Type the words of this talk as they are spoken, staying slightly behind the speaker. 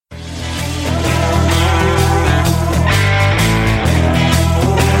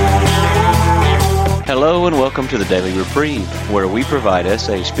welcome to the Daily Reprieve, where we provide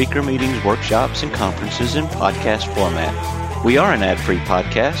SA speaker meetings, workshops, and conferences in podcast format. We are an ad-free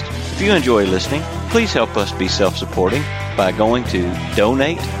podcast. If you enjoy listening, please help us be self-supporting by going to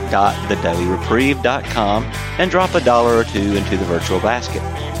donate.thedailyreprieve.com and drop $1 or $2 into the virtual basket.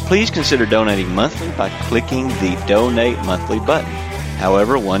 Please consider donating monthly by clicking the Donate Monthly button.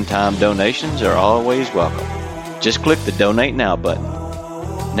 However, one-time donations are always welcome. Just click the Donate Now button.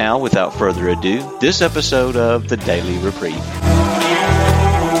 Now, without further ado, this episode of the Daily Reprieve.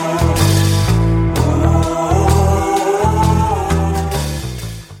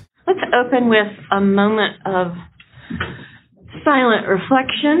 Let's open with a moment of silent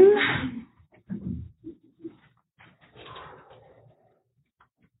reflection.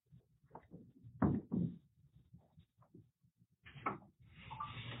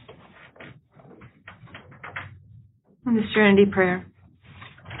 And the Serenity Prayer.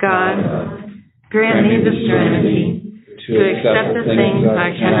 God, grant me the serenity to accept the things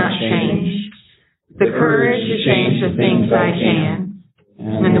I cannot change, the courage to change the things I can,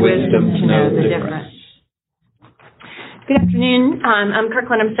 and the wisdom to know the difference. Good afternoon. I'm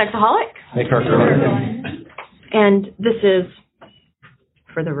Kirkland. I'm a sexaholic. Hey, Kirkland. And this is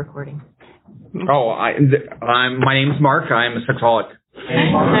for the recording. My name's Mark. I'm a sexaholic.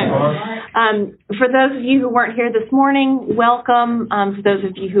 For those of you who weren't here this morning, welcome. For those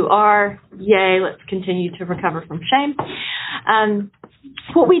of you who are, yay, let's continue to recover from shame.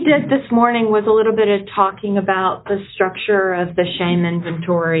 What we did this morning was a little bit of talking about the structure of the shame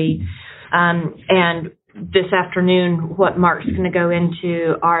inventory. And this afternoon, what Mark's going to go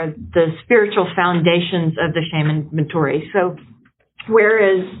into are the spiritual foundations of the shame inventory. So where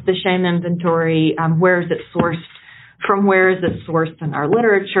is the shame inventory? Where is it sourced? From where is it sourced in our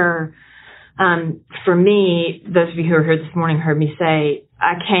literature? For me, those of you who are here this morning heard me say,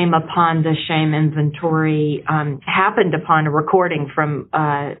 I came upon the shame inventory, happened upon a recording from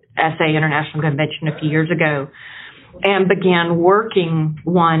SA International Convention a few years ago, and began working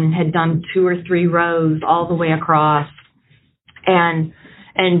one, had done 2 or 3 rows all the way across, and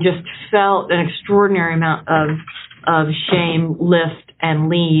just felt an extraordinary amount of shame lift and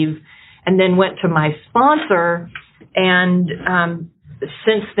leave, and then went to my sponsor. And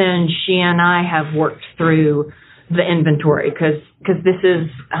since then, she and I have worked through the inventory because this is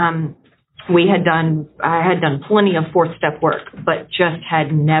I had done plenty of 4-step work, but just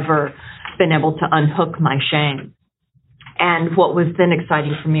had never been able to unhook my shame. And what was then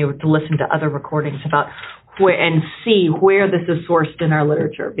exciting for me was to listen to other recordings about and see where this is sourced in our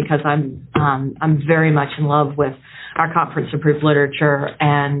literature, because I'm very much in love with our conference-approved literature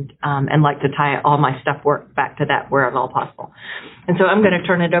and like to tie all my step work back to that where at all possible. And so I'm going to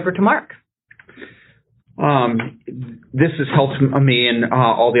turn it over to Mark. This has helped me in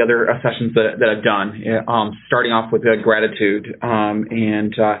all the other sessions that I've done, starting off with gratitude.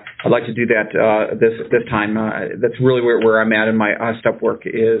 And I'd like to do that this time. That's really where I'm at in my step work,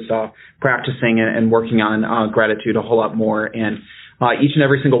 is practicing and working on gratitude a whole lot more. And each and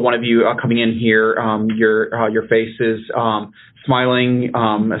every single one of you coming in here, your faces smiling,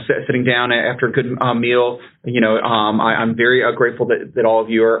 sitting down after a good meal. I'm very grateful that all of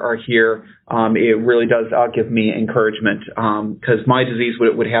you are here. It really does give me encouragement, because my disease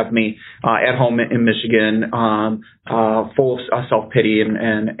would have me at home in Michigan, full of self-pity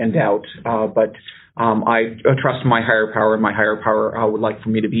and doubt. But I trust my higher power, and my higher power would like for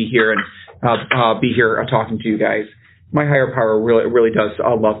me to be here and be here talking to you guys. My higher power really does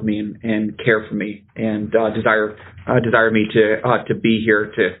love me and care for me and desire me to be here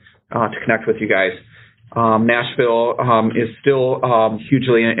to connect with you guys. Nashville is still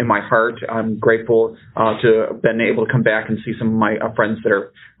hugely in my heart. I'm grateful to have been able to come back and see some of my friends that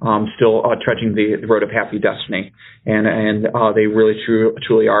are still trudging the road of happy destiny, and they really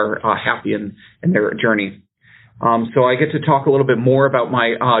truly are happy in their journey. So I get to talk a little bit more about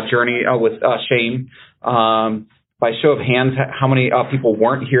my journey with shame. By show of hands, how many people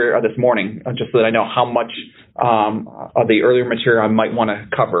weren't here this morning, just so that I know how much of the earlier material I might want to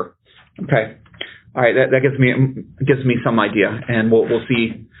cover. Okay. All right, that gives me some idea, and we'll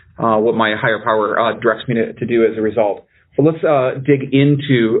see what my higher power directs me to do as a result. So let's dig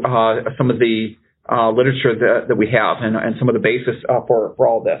into some of the literature that we have and some of the basis for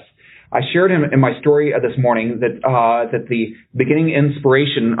all this. I shared in my story this morning that the beginning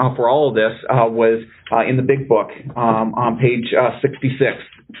inspiration for all of this was in the big book on page 66.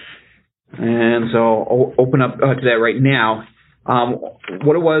 And so I'll open up to that right now.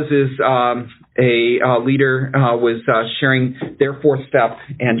 What it was is a leader was sharing their 4th step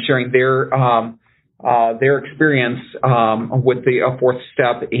and sharing their their experience with the fourth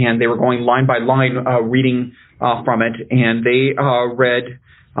step, and they were going line by line reading from it, and they read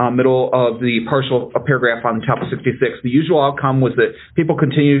middle of the partial paragraph on the top of 66. The usual outcome was that people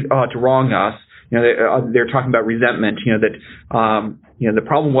continued to wrong us. They're talking about resentment. The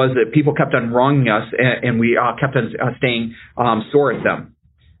problem was that people kept on wronging us, and we kept on staying sore at them.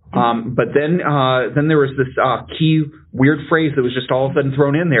 But then there was this key weird phrase that was just all of a sudden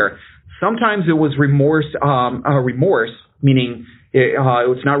thrown in there. Sometimes it was remorse, meaning it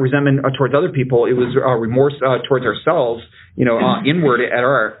was not resentment towards other people. It was remorse towards ourselves, inward at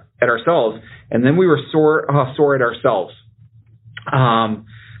ourselves. And then we were sore at ourselves.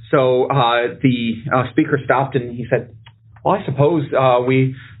 So the speaker stopped and he said, well, I suppose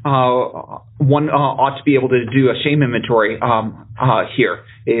one ought to be able to do a shame inventory here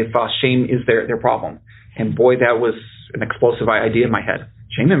if shame is their problem. And boy, that was an explosive idea in my head.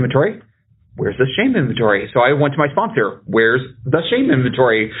 Shame inventory? Where's the shame inventory? So I went to my sponsor. Where's the shame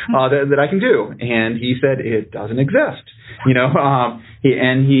inventory that I can do? And he said it doesn't exist.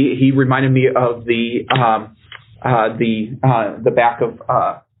 He reminded me of the back of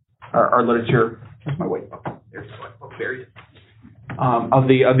our literature. Where's my white book? There's the white book. There it is. Of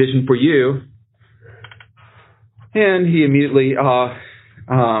the Vision for You. And he immediately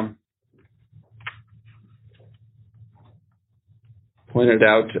pointed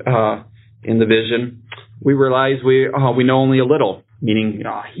out in the vision, we realize we know only a little, meaning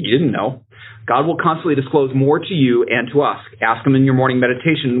he didn't know. God will constantly disclose more to you and to us. Ask him in your morning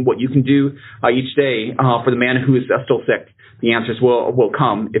meditation what you can do each day for the man who is still sick. The answers will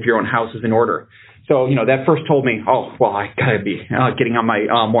come if your own house is in order. So, that first told me, I got to be getting on my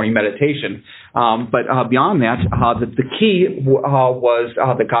morning meditation. But beyond that, the key was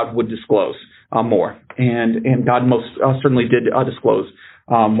that God would disclose more. And God most certainly did disclose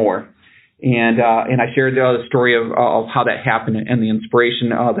more. And I shared the story of how that happened and the inspiration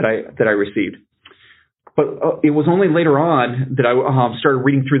that I received. But it was only later on that I started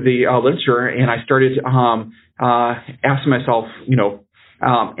reading through the literature, and I started asking myself,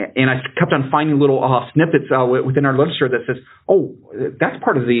 and I kept on finding little snippets within our literature that says, that's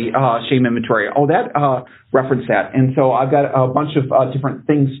part of the shame inventory. That referenced that. And so I've got a bunch of different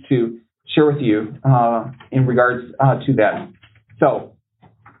things to share with you in regards to that. So,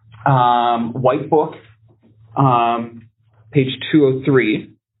 white book, page 203.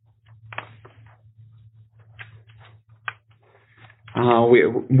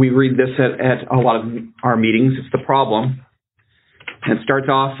 We read this at a lot of our meetings. It's the problem. And it starts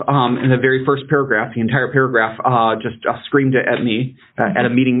off in the very first paragraph. The entire paragraph just screamed at me at a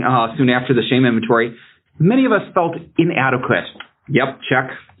meeting soon after the shame inventory. Many of us felt inadequate. Yep,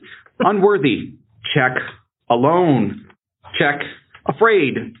 check. Unworthy. Check. Alone. Check.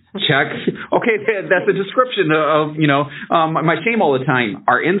 Afraid. Check. Okay, that's a description of, my shame all the time.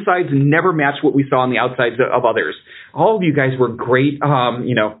 Our insides never match what we saw on the outsides of others. All of you guys were great,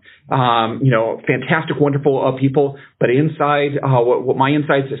 fantastic, wonderful people. But inside, what my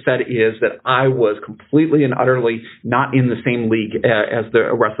insides said is that I was completely and utterly not in the same league as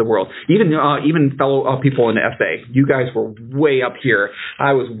the rest of the world. Even fellow people in SA, you guys were way up here.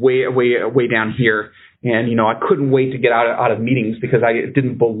 I was way down here. And, I couldn't wait to get out of meetings because I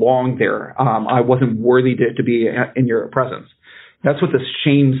didn't belong there. I wasn't worthy to be in your presence. That's what the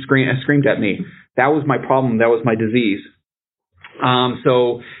shame screamed at me. That was my problem. That was my disease.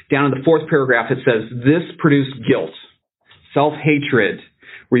 So down in the fourth paragraph, it says, this produced guilt, self-hatred,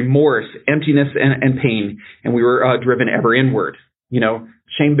 remorse, emptiness, and pain. And we were driven ever inward.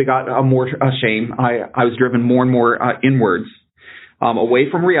 Shame begot more shame. I was driven more and more inwards, away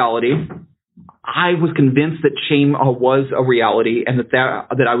from reality. I was convinced that shame was a reality and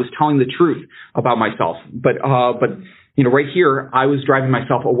that I was telling the truth about myself. But right here, I was driving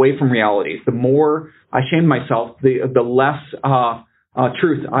myself away from reality. The more I shamed myself, the less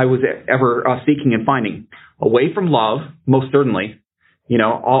truth I was ever seeking and finding. Away from love, most certainly.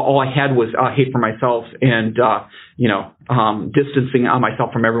 All I had was hate for myself and distancing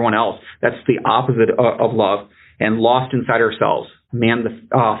myself from everyone else. That's the opposite of love. And lost inside ourselves. Man, the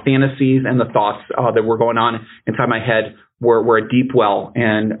fantasies and the thoughts that were going on inside my head were a deep well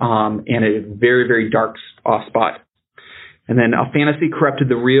and a very, very dark spot. And then a fantasy corrupted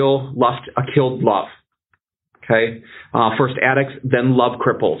the real, lust killed love. Okay? First addicts, then love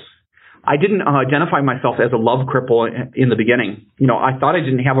cripples. I didn't identify myself as a love cripple in the beginning. I thought I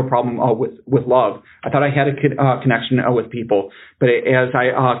didn't have a problem with love. I thought I had a connection with people. But as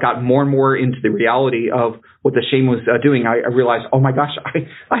I got more and more into the reality of what the shame was doing, I realized, oh my gosh,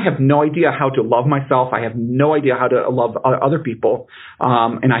 I have no idea how to love myself. I have no idea how to love other people.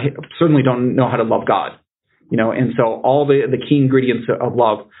 And I certainly don't know how to love God. And so all the key ingredients of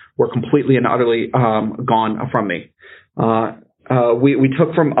love were completely and utterly gone from me. We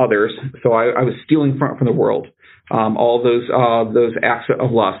took from others, so I was stealing from the world all those acts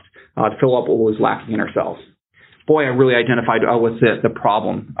of lust to fill up what was lacking in ourselves. Boy, I really identified with the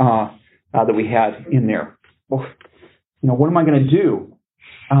problem that we had in there. Well, what am I going to do?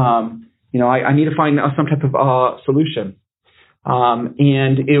 I need to find some type of solution.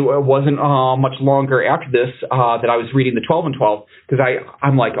 And it wasn't much longer after this that I was reading the 12 and 12, because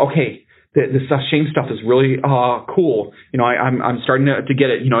I'm like, okay, this shame stuff is really cool. I'm starting to get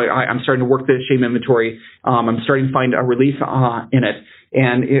it. I'm starting to work the shame inventory. I'm starting to find a relief in it.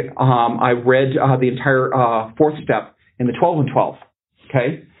 And I read the entire fourth step in the 12 and 12.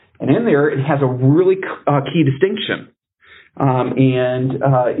 Okay, and in there it has a really key distinction, and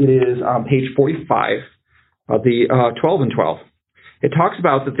it is on page 45 of the 12 and 12. It talks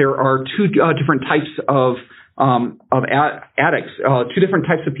about that there are two different types of addicts, two different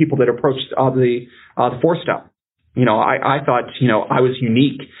types of people that approached the fourth step. I thought, I was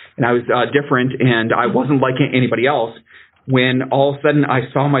unique and I was different and I wasn't like anybody else, when all of a sudden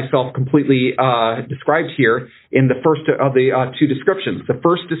I saw myself completely described here in the first of the two descriptions. The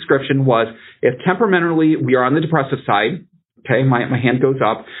first description was, if temperamentally we are on the depressive side, okay, my hand goes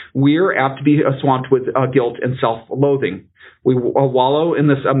up, we're apt to be swamped with guilt and self-loathing. We wallow in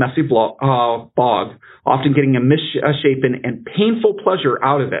this messy bog, often getting a misshapen and painful pleasure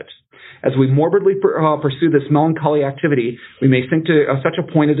out of it. As we morbidly pursue this melancholy activity, we may sink to such a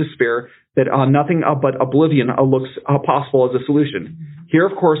point of despair that nothing but oblivion looks possible as a solution. Here,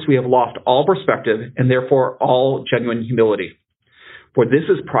 of course, we have lost all perspective and therefore all genuine humility. For this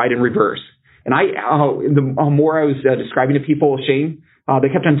is pride in reverse. And the more I was describing to people shame, they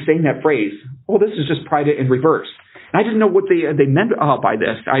kept on saying that phrase, oh, this is just pride in reverse. And I didn't know what they meant by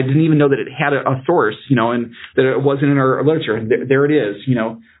this. I didn't even know that it had a source, and that it wasn't in our literature. And there it is,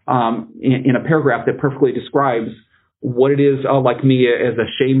 in a paragraph that perfectly describes what it is like me as a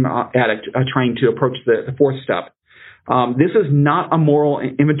shame addict trying to approach the fourth step. This is not a moral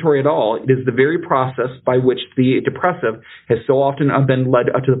inventory at all. It is the very process by which the depressive has so often been led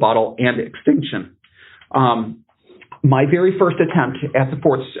to the bottle and extinction. My very first attempt at the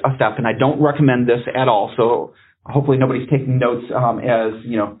fourth step, and I don't recommend this at all, so hopefully nobody's taking notes as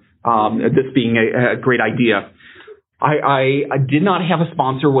this being a great idea. I did not have a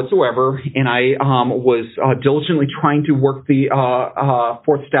sponsor whatsoever, and I was diligently trying to work the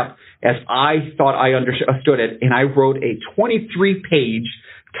fourth step as I thought I understood it, and I wrote a 23-page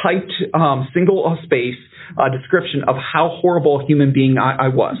typed single-space description of how horrible a human being I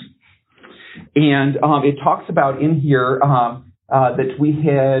was. And it talks about in here that we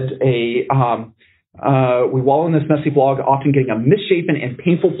had we wallow in this messy blog, often getting a misshapen and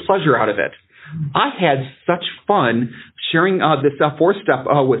painful pleasure out of it. I had such fun sharing this fourth step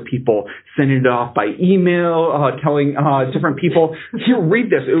with people, sending it off by email, telling different people, here, read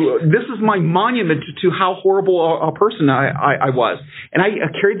this. This is my monument to how horrible a person I was. And I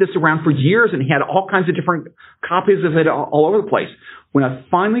carried this around for years and had all kinds of different copies of it all over the place. When I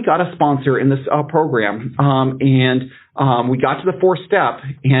finally got a sponsor in this program, and we got to the fourth step,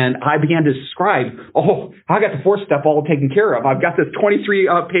 and I began to describe, I got the fourth step all taken care of. I've got this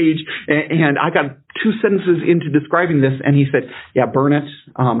 23-page, and I got 2 sentences into describing this, and he said, yeah, burn it,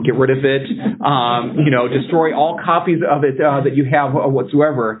 get rid of it, destroy all copies of it that you have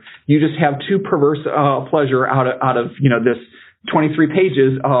whatsoever. You just have too perverse pleasure out of this 23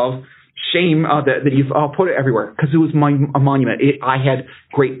 pages of shame that you've put it everywhere, because it was a monument. I had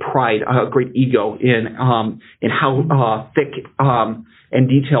great pride, great ego in how thick and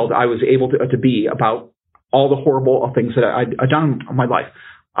detailed I was able to be about all the horrible things that I'd done in my life.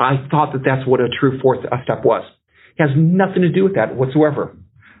 I thought that that's what a true fourth step was. It has nothing to do with that whatsoever.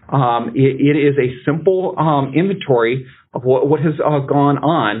 It is a simple inventory of what has gone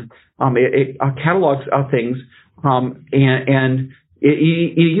on. It catalogs things and it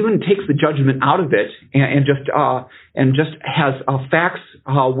even takes the judgment out of it and just has facts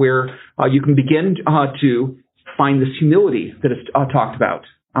where you can begin to find this humility that is talked about.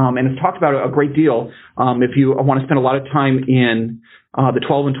 And it's talked about a great deal. If you want to spend a lot of time in the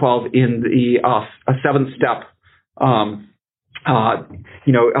 12 and 12 in the seventh step,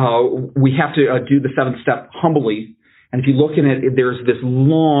 we have to do the seventh step humbly. And if you look in it, there's this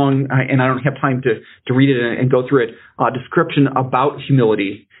long, and I don't have time to read it and go through it, description about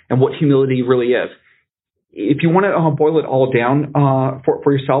humility and what humility really is. If you want to boil it all down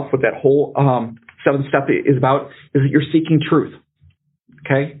for yourself, what that whole seventh step is about, is that you're seeking truth.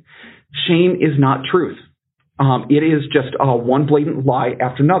 Okay? Shame is not truth. It is just one blatant lie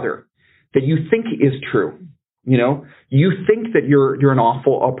after another that you think is true. You know, you think that you're an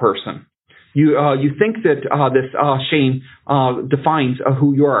awful person. You think that this shame defines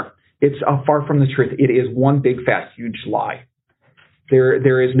who you are. It's far from the truth. It is one big fat huge lie.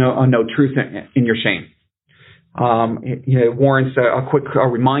 There is no truth in your shame. It warrants a quick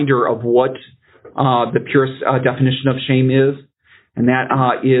reminder of what the purest definition of shame is, and that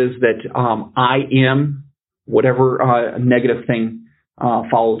is that I am whatever negative thing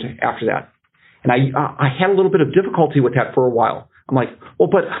followed after that. And I had a little bit of difficulty with that for a while. I'm like, well,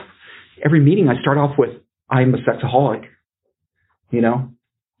 but every meeting I start off with, I'm a sexaholic. You know,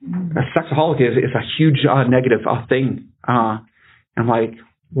 a sexaholic is a huge negative thing. I'm like,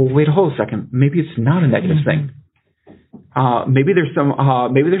 well, wait, hold a second. Maybe it's not a negative thing. Maybe there's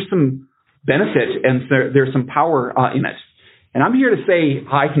some benefit and there's some power in it. And I'm here to say,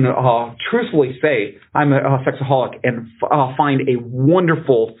 I can truthfully say I'm a sexaholic and find a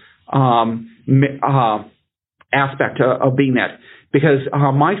wonderful aspect of being that, because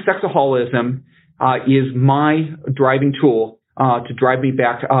my sexaholism is my driving tool to drive me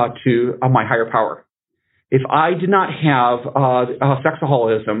back to my higher power. If I did not have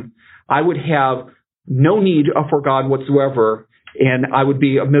sexaholism, I would have no need for God whatsoever, and I would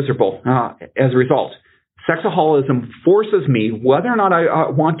be miserable as a result. Sexaholism forces me, whether or not I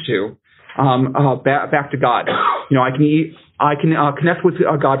want to, back to God. You know, I can connect with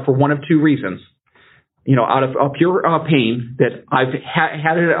God for one of two reasons. You know, out of pure pain that I've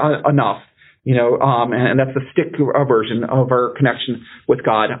had it enough. You know, and that's the stick version of our connection with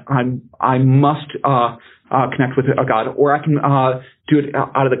God. I must connect with God, or I can do it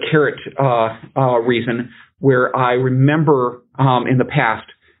out of the carrot reason, where I remember in the past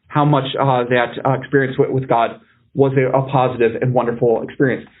how much that experience with God was a positive and wonderful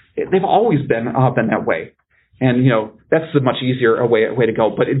experience. They've always been that way, and you know that's a much easier way to go.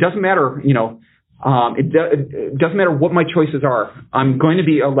 But it doesn't matter, you know. It doesn't matter what my choices are. I'm going to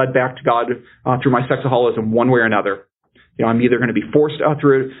be led back to God through my sexaholism one way or another. You know, I'm either going to be forced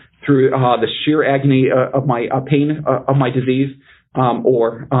through the sheer agony of my pain of my disease,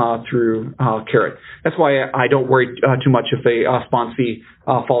 or through carrot. That's why I don't worry too much if a sponsee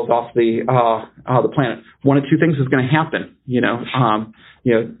falls off the planet. One of two things is going to happen.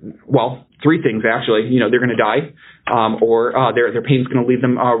 Well, three things actually. You know, they're going to die, or their pain's going to lead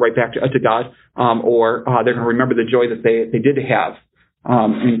them right back to God, or they're going to remember the joy that they did have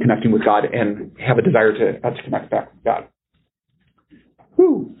in connecting with God and have a desire to connect back with God.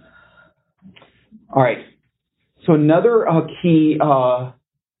 Whew. All right. So another key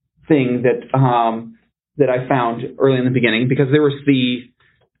thing that I found early in the beginning, because there was the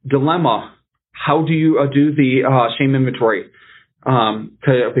dilemma: how do you do the shame inventory?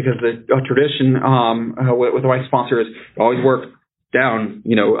 Because the tradition with my sponsor is always work down,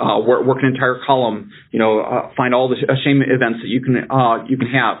 work an entire column, find all the shame events that you can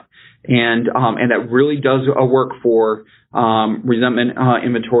have, and that really does work for resentment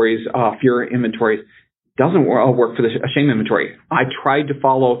inventories, fear inventories. Doesn't work for the shame inventory. I tried to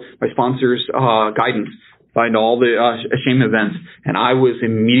follow my sponsor's guidance, find all the shame events, and I was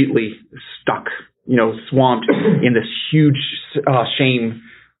immediately stuck, swamped in this huge shame,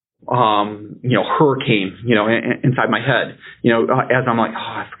 hurricane, inside my head, as I'm like, oh,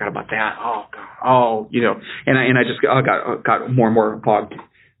 I forgot about that. Oh, God. And I just got more and more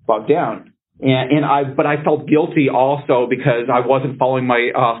bogged down. But I felt guilty also because I wasn't following my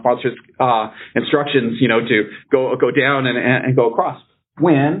sponsor's instructions, to go down and go across.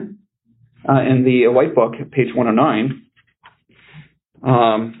 When in the white book, page 109,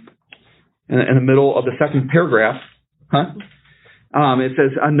 in the middle of the second paragraph, it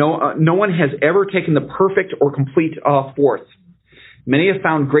says, no one has ever taken the perfect or complete fourth. Many have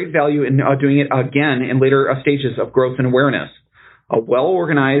found great value in doing it again in later stages of growth and awareness. A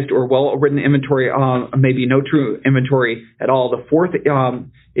well-organized or well-written inventory may be no true inventory at all. The fourth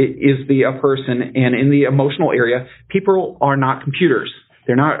is the person, and in the emotional area, people are not computers.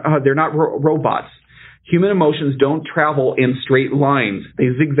 They're not robots. Human emotions don't travel in straight lines. They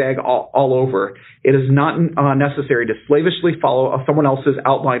zigzag all over. It is not necessary to slavishly follow someone else's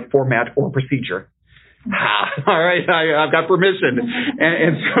outline, format, or procedure. All right, I've got permission,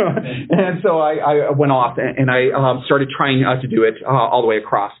 and so I went off and I started trying to do it all the way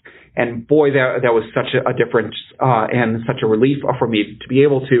across. And boy, that was such a difference and such a relief for me to be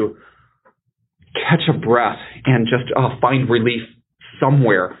able to catch a breath and just find relief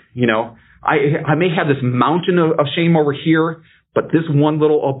somewhere. I may have this mountain of shame over here, but this one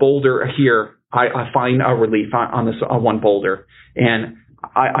little boulder here, I find a relief on this one boulder. And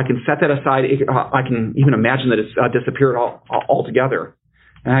I can set that aside. I can even imagine that it's disappeared altogether.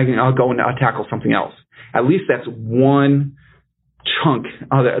 And I'll go and tackle something else. At least that's one chunk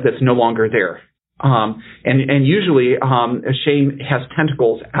that's no longer there. And usually shame has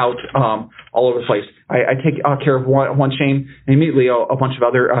tentacles out all over the place. I take care of one shame, and immediately a bunch of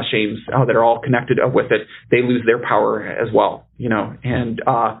other shames that are all connected with it, they lose their power as well. And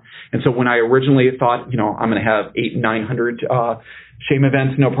so when I originally thought, I'm going to have 800-900 shame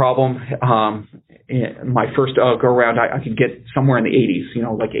events, no problem. My first go around, I could get somewhere in the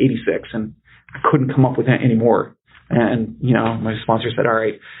 80s, like 86, and I couldn't come up with any more. And, my sponsor said, all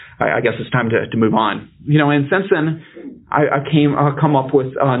right, I guess it's time to move on. And since then, I come up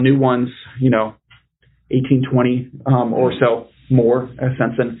with new ones, 18, 20 or so more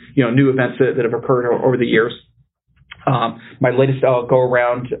since then, new events that have occurred over the years. My latest go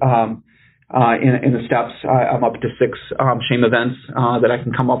around in the steps, I'm up to 6 shame events that I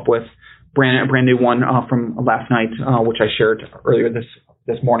can come up with. Brand new one from last night, which I shared earlier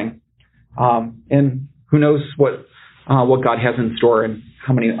this morning. And who knows what God has in store and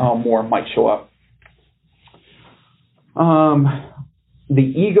how many more might show up. The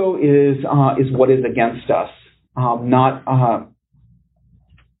ego is what is against us, not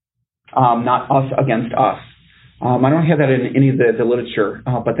us against us. I don't have that in any of the literature,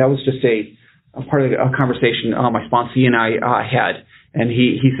 but that was just a part of a conversation my sponsee and I had, and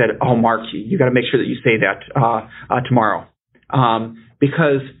he said, "Oh, Mark, you got to make sure that you say that tomorrow,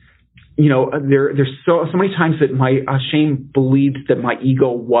 because." There's so many times that my shame believed that my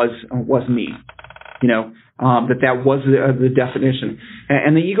ego was me, that was the definition.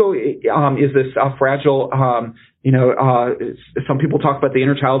 And the ego is this fragile, some people talk about the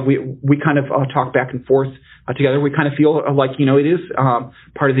inner child. We kind of talk back and forth together. We kind of feel like, it is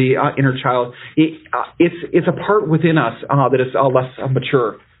part of the inner child. It's a part within us that is less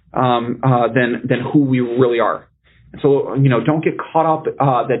mature than who we really are. So, don't get caught up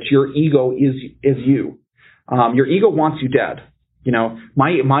that your ego is you. Your ego wants you dead.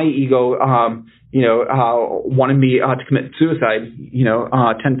 My ego, wanted me to commit suicide,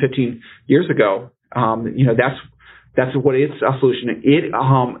 10, 15 years ago. That's what its solution. It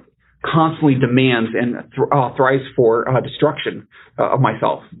constantly demands and thrives for destruction of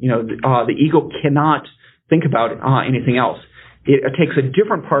myself. The ego cannot think about anything else. It takes a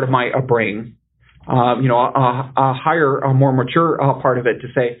different part of my brain, a higher, more mature part of it to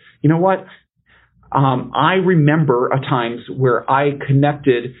say, what? I remember times where I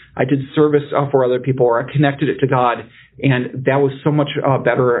did service for other people, or I connected it to God, and that was so much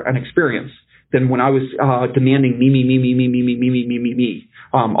better an experience than when I was demanding me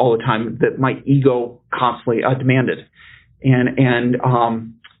all the time that my ego constantly demanded. And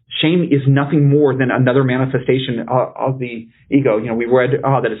shame is nothing more than another manifestation of the ego. We read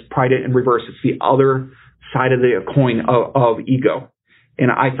that it's pride in reverse. It's the other side of the coin of ego. And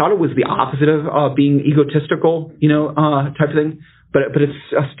I thought it was the opposite of being egotistical, type of thing. But it's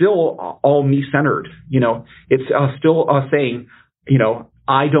still all me-centered. It's still saying,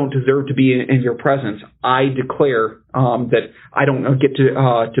 I don't deserve to be in your presence. I declare that I don't get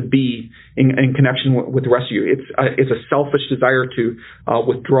to be in connection with the rest of you. It's a selfish desire to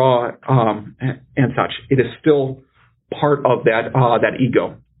withdraw and such. It is still part of that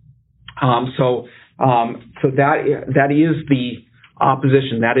ego. So that is the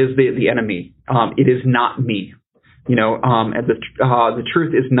opposition. That is the enemy. It is not me. And the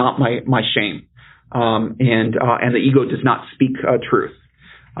truth is not my shame. And the ego does not speak truth.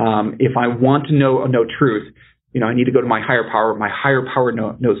 If I want to know truth, I need to go to my higher power. My higher power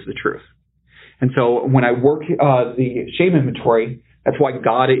knows the truth. And so when I work the shame inventory, that's why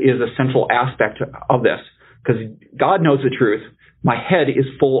God is a central aspect of this, because God knows the truth. My head is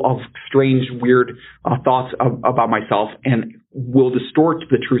full of strange, weird thoughts about myself and will distort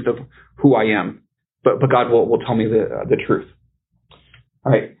the truth of who I am. But God will tell me the truth.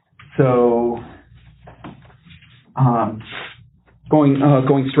 All right. So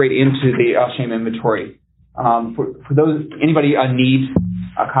going straight into the shame inventory. For those, anybody needs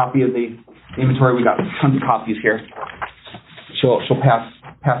a copy of the inventory? We got tons of copies here. She'll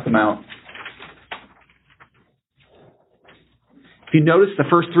pass them out. If you notice the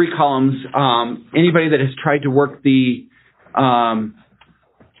first 3 columns, anybody that has tried to work the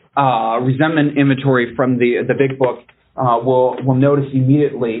resentment inventory from the big book will notice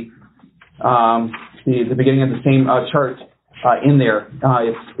immediately the beginning of the same chart in there.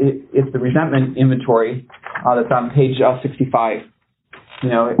 It's the resentment inventory that's on page 65.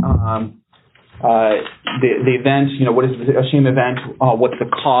 The event, what is a shame event, what's the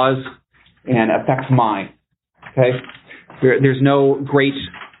cause and effect my. Okay? There's no great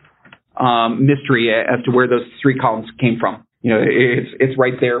mystery as to where those three columns came from. It's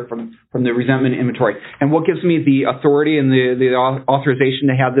right there from the resentment inventory. And what gives me the authority and the authorization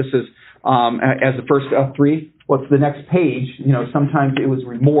to have this as the first three? What's the next page? Sometimes it was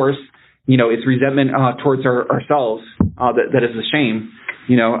remorse. It's resentment towards ourselves that is the shame.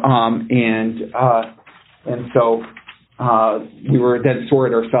 And so we were then sore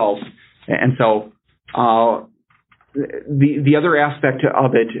at ourselves. And so the other aspect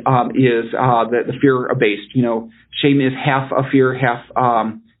of it is the fear-based. Shame is half a fear, half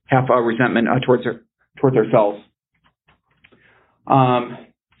a resentment towards ourselves.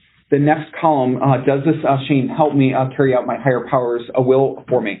 The next column, does this shame help me carry out my higher power's will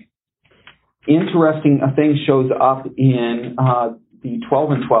for me? Interesting thing shows up in the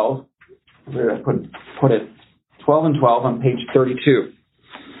 12 and 12. Where did I put it? 12 and 12 on page 32.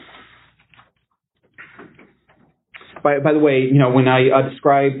 By the way, when I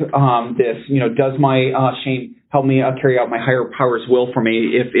describe this, does my shame help me carry out my higher power's will for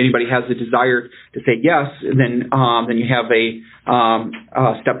me? If anybody has a desire to say yes, then you have a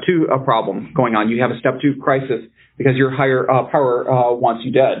step 2 problem going on. You have a step 2 crisis because your higher power wants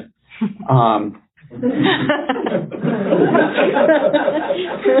you dead.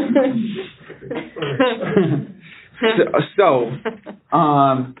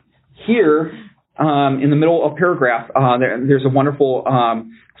 Here. In the middle of paragraph, there's a wonderful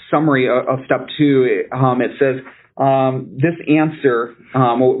summary of step 2. It says, this answer,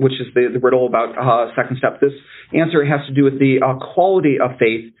 which is the riddle about second step, this answer has to do with the quality of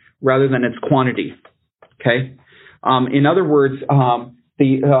faith rather than its quantity. Okay? In other words,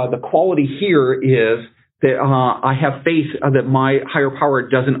 the quality here is that I have faith that my higher power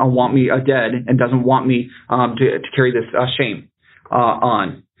doesn't want me dead and doesn't want me to carry this shame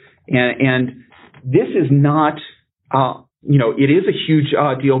on. And this is not, it is a huge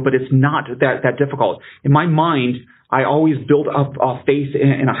deal, but it's not that difficult. In my mind, I always build up faith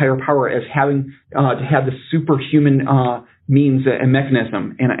in a higher power as having to have the superhuman means and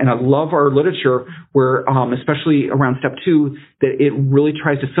mechanism. And I love our literature where, especially around step 2, that it really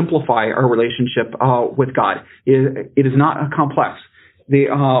tries to simplify our relationship with God. It is not complex.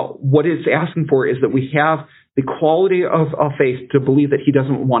 What it's asking for is that we have the quality of faith to believe that He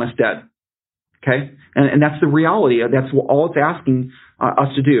doesn't want us dead. Okay? And that's the reality. That's all it's asking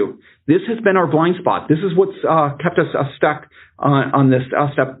us to do. This has been our blind spot. This is what's kept us stuck on this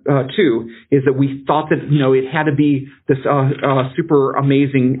step 2, is that we thought that, it had to be this super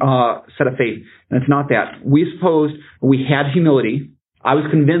amazing set of faith. And it's not that. We supposed we had humility. I was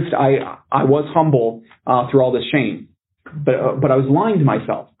convinced I was humble through all this shame. But I was lying to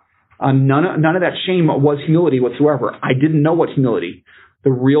myself. None of that shame was humility whatsoever. I didn't know what humility. The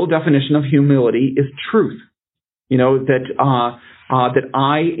real definition of humility is truth. That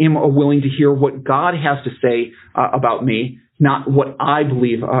I am willing to hear what God has to say about me, not what I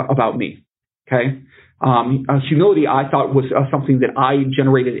believe about me. Okay? Humility, I thought, was something that I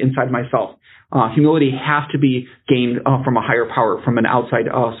generated inside myself. Humility has to be gained from a higher power, from an outside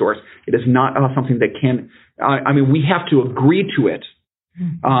source. It is not something that can. We have to agree to it.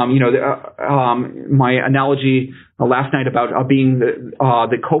 My analogy last night about being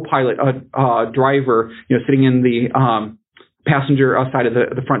the co-pilot driver, sitting in the passenger side of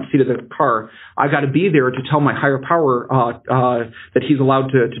the front seat of the car. I got to be there to tell my higher power that He's allowed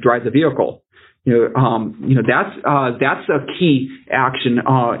to drive the vehicle. That's a key action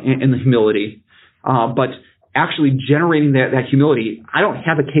in the humility. But actually generating that humility, I don't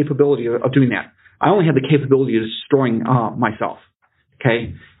have the capability of doing that. I only have the capability of destroying myself.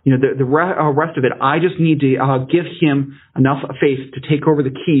 Okay, the rest of it, I just need to give Him enough faith to take over the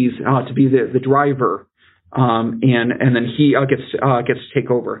keys to be the driver, and then He gets to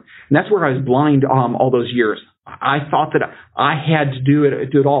take over. And that's where I was blind all those years. I thought that I had to do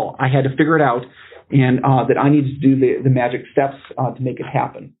it all. I had to figure it out, and that I needed to do the magic steps to make it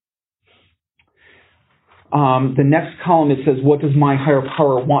happen. The next column, it says, what does my higher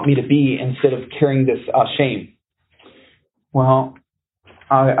power want me to be instead of carrying this shame? Well,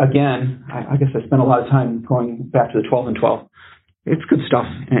 again, I guess I spent a lot of time going back to the 12 and 12. It's good stuff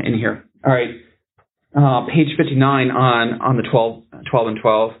in here. All right. Page 59 on the 12 and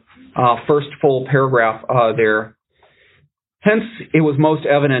 12. First full paragraph there. Hence, it was most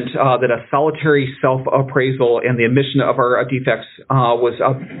evident that a solitary self-appraisal and the admission of our defects was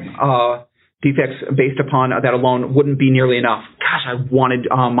defects based upon that alone wouldn't be nearly enough. Gosh, I wanted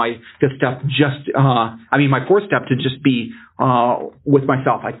my fourth step to just be with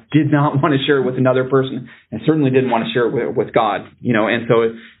myself. I did not want to share it with another person, and certainly didn't want to share it with God. And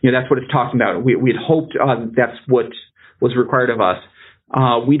so that's what it's talking about. We had hoped that's what was required of us.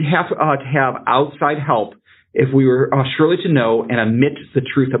 We'd have to have outside help if we were surely to know and admit the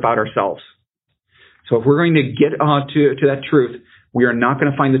truth about ourselves. So if we're going to get to that truth, we are not going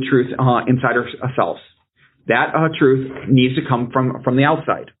to find the truth inside ourselves. That truth needs to come from the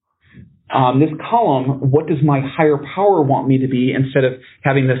outside. This column, what does my higher power want me to be, instead of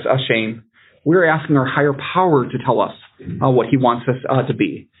having this shame? We're asking our higher power to tell us what he wants us to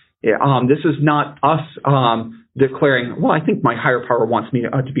be. This is not us declaring, well, I think my higher power wants me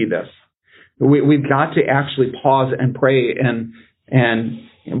to be this. We've got to actually pause and pray and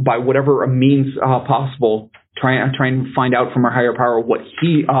by whatever means possible, try and find out from our higher power what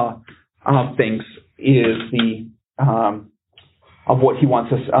he thinks is the of what he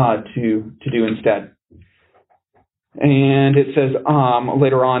wants us to do instead. And it says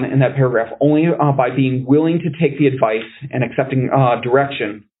later on in that paragraph, only by being willing to take the advice and accepting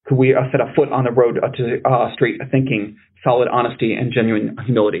direction could we set a foot on the road to straight thinking, solid honesty, and genuine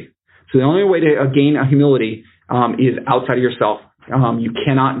humility. So the only way to gain humility is outside of yourself. You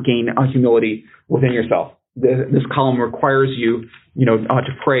cannot gain humility within yourself. This column requires you,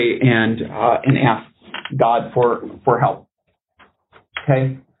 to pray and ask God for help.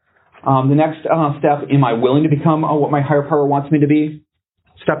 Okay. The next step: am I willing to become what my higher power wants me to be?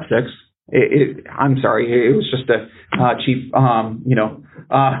 Step 6. I'm sorry, it was just a cheap, a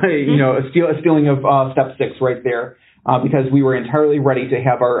stealing of step 6 right there, because we were entirely ready to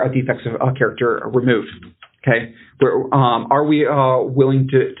have our defects of character removed. Okay, are we willing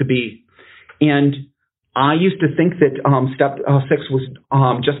to be? And I used to think that step 6 was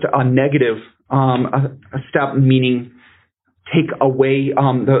just a negative a step, meaning take away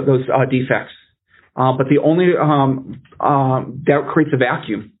those defects. But the only that creates a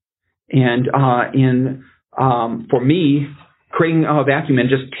vacuum, and for me, creating a vacuum and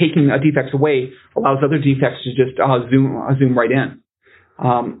just taking defects away allows other defects to just zoom right in.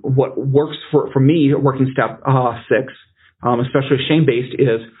 What works for me, working step 6, especially shame-based,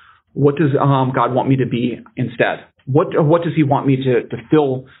 is what does God want me to be instead? What does he want me to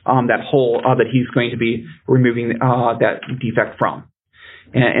fill that hole that he's going to be removing that defect from?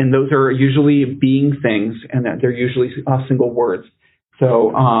 And those are usually being things, and that they're usually single words.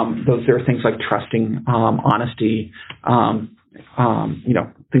 So those are things like trusting, honesty,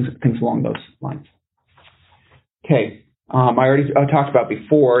 things along those lines. Okay. I already talked about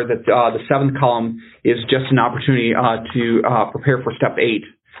before that the 7th column is just an opportunity to prepare for step 8.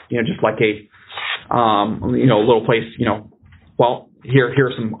 Just like a little place. Well, here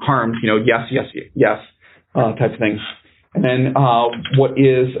are some harms. Yes, type of things. And then what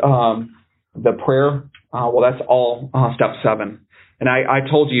is the prayer? Well, that's all step 7. And I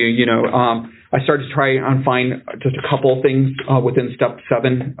told you, I started to try and find just a couple of things within step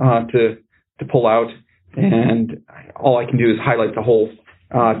 7 to pull out. And all I can do is highlight the whole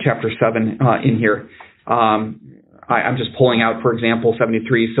chapter 7 in here. I'm just pulling out, for example,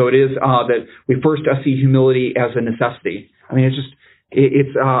 73. So it is that we first see humility as a necessity. I mean,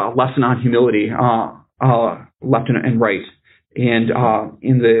 it's a lesson on humility, left and right. And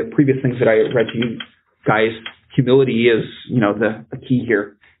in the previous things that I read to you guys, humility is, the key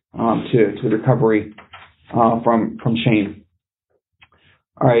here to recovery from shame.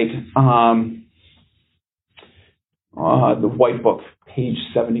 All right. The White Book, page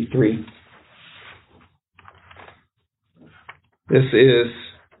 73. This is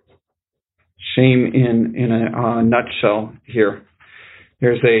shame in a nutshell here.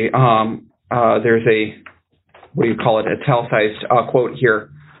 There's a what do you call it, italicized quote here.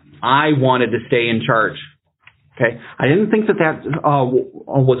 I wanted to stay in charge. Okay, I didn't think that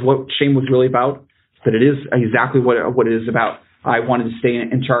was what shame was really about, but it is exactly what it is about. I wanted to stay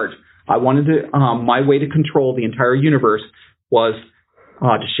in charge. I wanted to. My way to control the entire universe was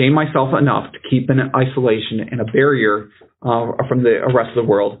to shame myself enough to keep in isolation and a barrier from the rest of the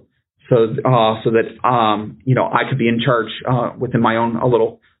world, so that I could be in charge within my own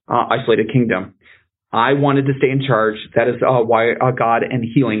little isolated kingdom. I wanted to stay in charge. That is why God and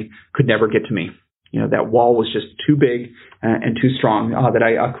healing could never get to me. That wall was just too big and too strong that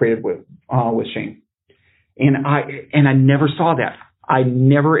I created with shame. And I never saw that. I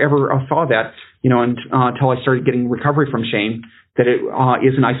never ever saw that, until I started getting recovery from shame, that it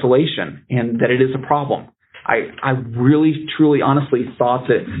is an isolation and that it is a problem. I really, truly, honestly thought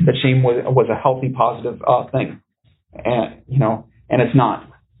that shame was a healthy, positive thing, and it's not.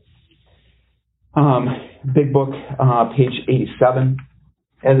 Big book, page 87,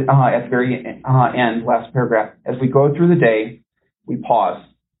 at the very end, last paragraph. As we go through the day, we pause.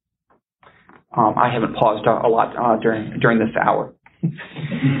 I haven't paused a lot during this hour.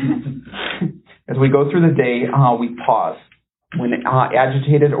 As we go through the day, we pause when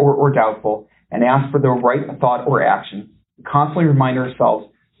agitated or doubtful and ask for the right thought or action. We constantly remind ourselves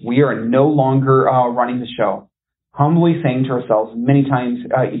we are no longer running the show, humbly saying to ourselves many times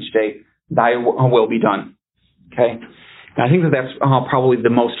each day, "Thy will be done." Okay, and I think that's probably the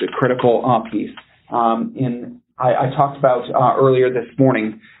most critical piece. I talked about earlier this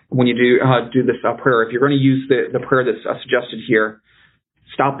morning when you do this prayer. If you're going to use the prayer that's suggested here,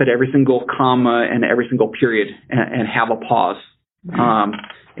 stop at every single comma and every single period and have a pause.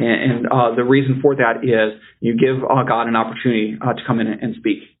 The reason for that is you give God an opportunity to come in and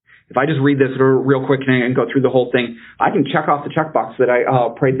speak. If I just read this real quick and go through the whole thing, I can check off the checkbox that I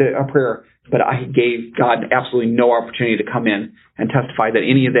prayed the prayer, but I gave God absolutely no opportunity to come in and testify that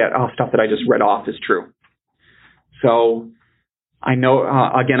any of that stuff that I just read off is true. So I know,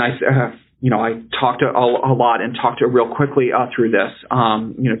 again, I talked a lot and talked real quickly through this,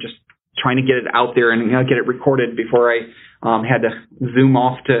 just trying to get it out there and get it recorded before I had to zoom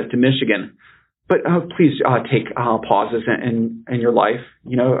off to Michigan. But please take pauses in your life.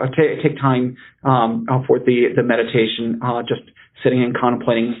 Take time for the meditation, just sitting and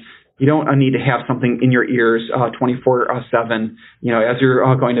contemplating. You don't need to have something in your ears 24/7. As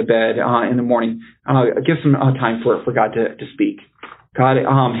you're going to bed in the morning. Give some time for God to speak. God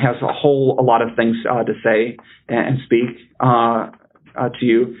has a lot of things to say and speak to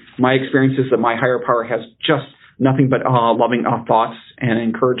you. My experience is that my higher power has just nothing but loving thoughts and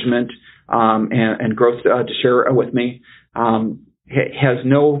encouragement and growth to share with me. Has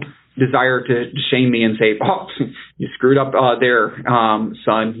no desire to shame me and say, "Oh, you screwed up there,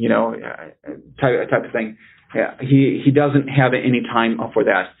 son," type of thing. Yeah, he doesn't have any time for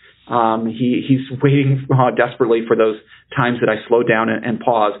that. He's waiting desperately for those times that I slow down and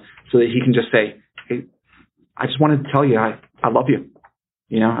pause so that he can just say, "Hey, I just wanted to tell you I love you.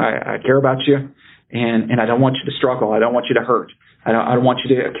 I care about you, and I don't want you to struggle. I don't want you to hurt. I don't want you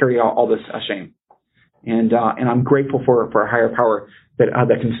to carry all this shame." And I'm grateful for a higher power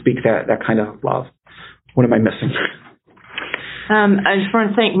that can speak that kind of love. What am I missing? I just want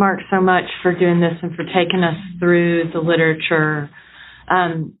to thank Mark so much for doing this and for taking us through the literature.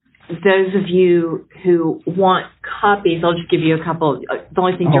 Those of you who want copies, I'll just give you a couple. The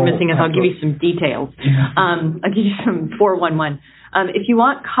only thing you're missing is I'll give you some details. I'll give you some 411. If you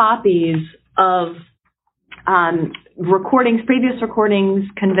want copies of recordings, previous recordings,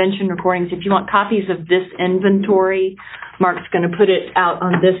 convention recordings, if you want copies of this inventory, Mark's going to put it out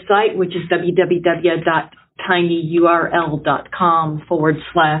on this site, which is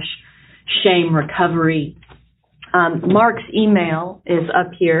www.tinyurl.com/shame recovery. Mark's email is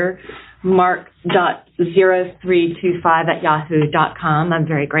up here, mark.0325@yahoo.com. I'm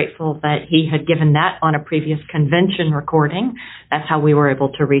very grateful that he had given that on a previous convention recording. That's how we were able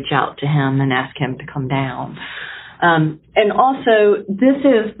to reach out to him and ask him to come down. And also, this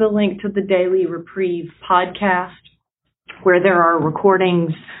is the link to the Daily Reprieve podcast, where there are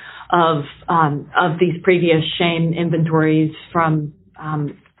recordings of these previous shame inventories from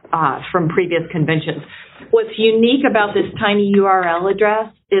previous conventions. What's unique about this tiny URL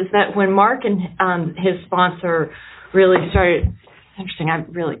address is that when Mark and his sponsor really started, it's interesting,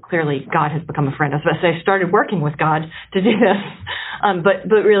 clearly God has become a friend. I was about to say, started working with God to do this.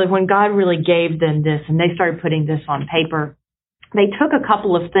 But really, when God really gave them this and they started putting this on paper, they took a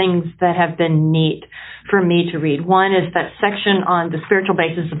couple of things that have been neat for me to read. One is that section on the spiritual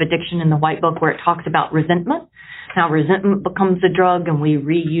basis of addiction in the White Book where it talks about resentment. How resentment becomes a drug and we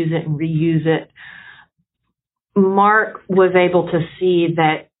reuse it and reuse it. Mark was able to see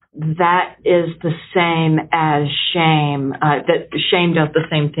that is the same as shame, that shame does the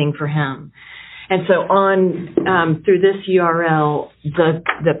same thing for him. And so on through this URL,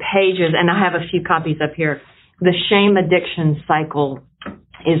 the pages, and I have a few copies up here, the shame addiction cycle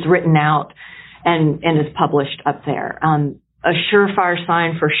is written out and is published up there. A surefire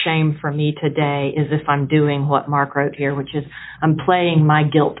sign for shame for me today is if I'm doing what Mark wrote here, which is I'm playing my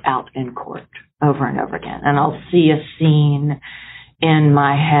guilt out in court over and over again. And I'll see a scene in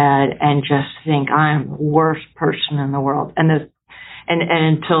my head and just think I am the worst person in the world. And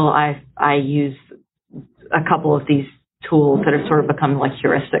until I use a couple of these tools that have sort of become like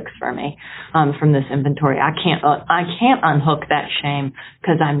heuristics for me from this inventory, I can't unhook that shame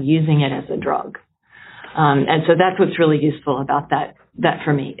because I'm using it as a drug. And so that's what's really useful about that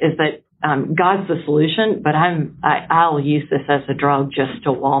for me, is that God's the solution, but I'll use this as a drug just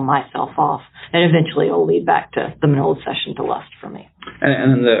to wall myself off, and eventually it'll lead back to the middle of the session to lust for me.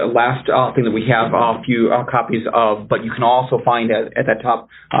 And then the last thing that we have a few copies of, but you can also find at that top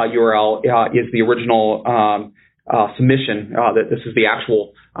URL is the original submission. That this is the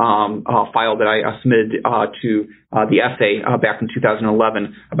actual file that I submitted to the essay back in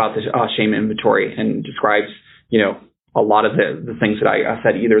 2011 about the shame inventory, and describes, a lot of the things that I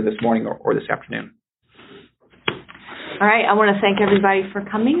said either this morning or this afternoon. All right, I want to thank everybody for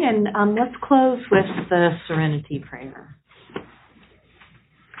coming, and let's close with the Serenity Prayer.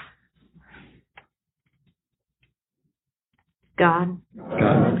 God,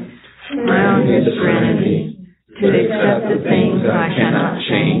 grant me the serenity to accept the things I cannot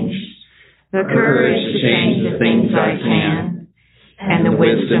change, the courage to change the things I can, and the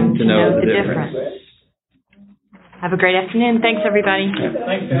wisdom to know the difference. Have a great afternoon. Thanks, everybody. Yeah.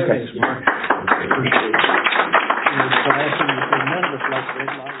 Thanks, Mark.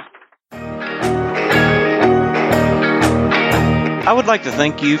 I would like to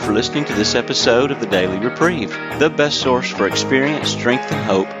thank you for listening to this episode of the Daily Reprieve, the best source for experience, strength, and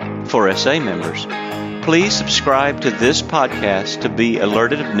hope for SA members. Please subscribe to this podcast to be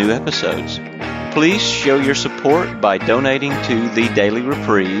alerted of new episodes. Please show your support by donating to the Daily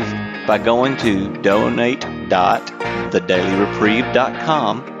Reprieve by going to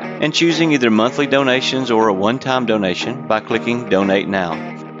donate.thedailyreprieve.com and choosing either monthly donations or a one-time donation by clicking Donate Now.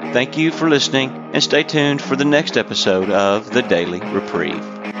 Thank you for listening, and stay tuned for the next episode of The Daily Reprieve.